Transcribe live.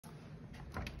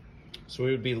So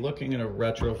we would be looking at a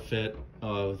retrofit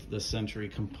of the Century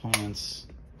Components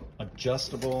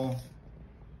adjustable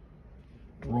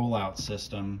rollout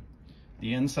system.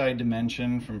 The inside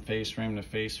dimension from face frame to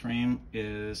face frame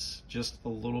is just a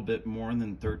little bit more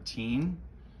than 13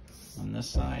 on this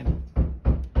side.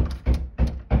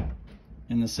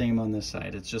 And the same on this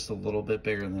side, it's just a little bit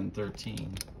bigger than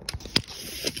 13.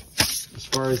 As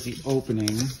far as the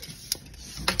opening,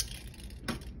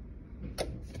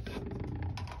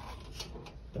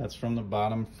 that's from the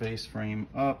bottom face frame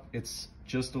up. It's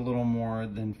just a little more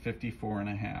than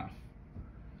 54.5.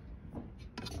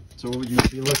 So what you'd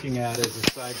be looking at is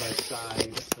a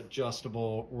side-by-side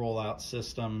adjustable rollout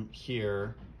system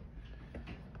here.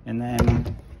 And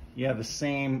then you have the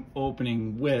same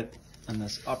opening width on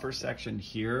this upper section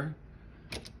here,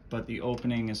 but the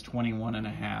opening is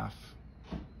 21.5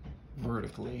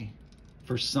 vertically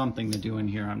for something to do in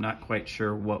here. I'm not quite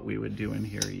sure what we would do in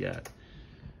here yet.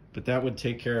 But that would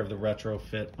take care of the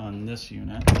retrofit on this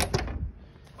unit.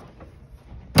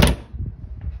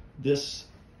 This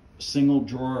single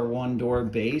drawer, one door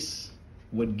base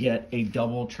would get a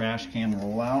double trash can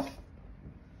rollout.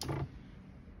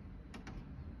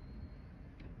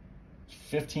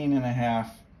 15.5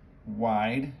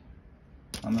 wide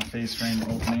on the face frame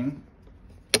opening.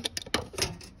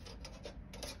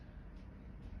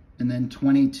 And then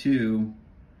 22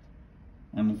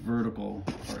 on the vertical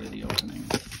part of the opening.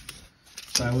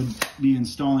 So I would be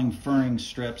installing furring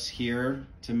strips here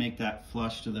to make that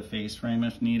flush to the face frame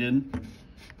if needed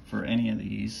for any of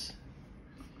these.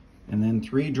 And then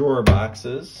 3 drawer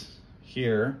boxes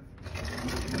here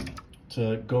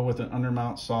to go with an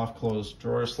undermount soft close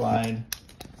drawer slide.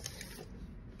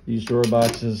 These drawer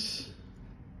boxes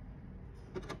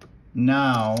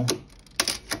now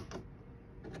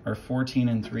are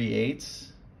 14 3/8.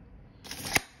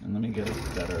 And let me get a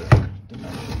better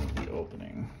dimension of the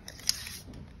opening.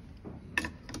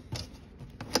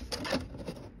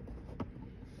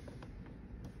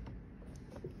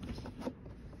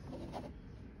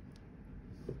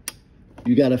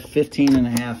 You got a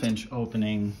 15.5 inch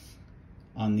opening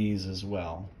on these as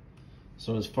well.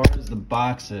 So as far as the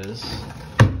boxes,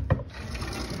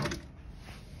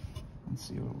 let's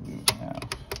see what we have.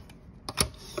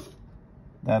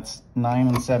 That's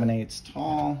 9 7/8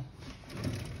 tall.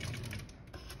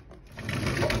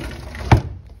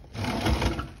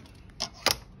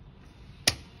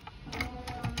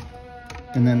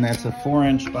 And then that's a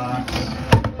 4-inch box.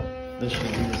 This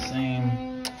should be the same.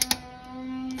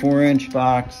 4-inch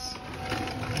box,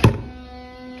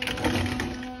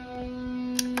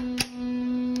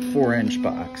 4-inch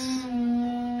box.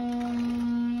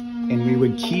 And we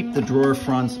would keep the drawer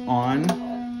fronts on.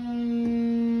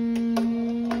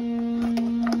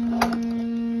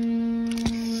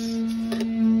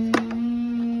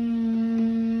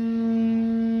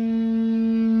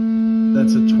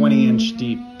 That's a 20-inch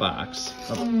deep box,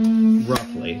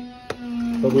 roughly.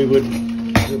 But we would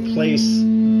replace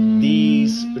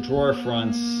these drawer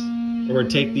fronts, or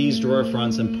take these drawer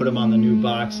fronts and put them on the new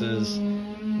boxes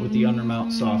with the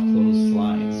undermount soft close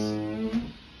slides.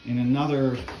 In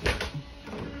another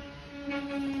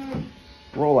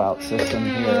rollout system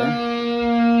here,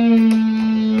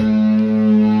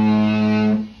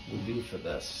 we do for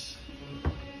this.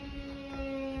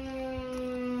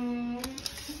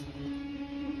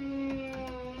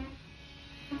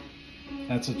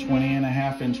 That's a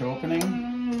 20.5 inch opening.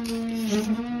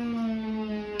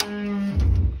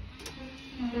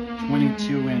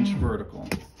 22-inch vertical.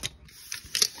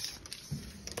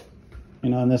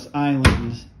 And on this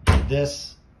island,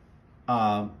 this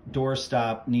door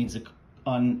stop needs to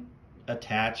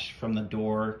unattach from the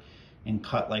door and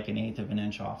cut like 1/8 of an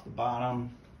inch off the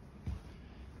bottom.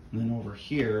 And then over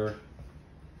here,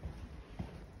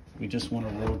 we just want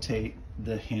to rotate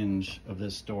the hinge of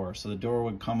this door. So the door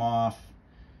would come off,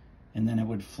 and then it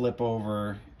would flip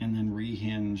over and then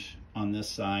rehinge on this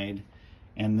side,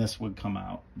 and this would come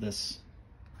out. This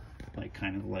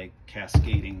kind of like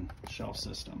cascading shelf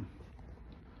system.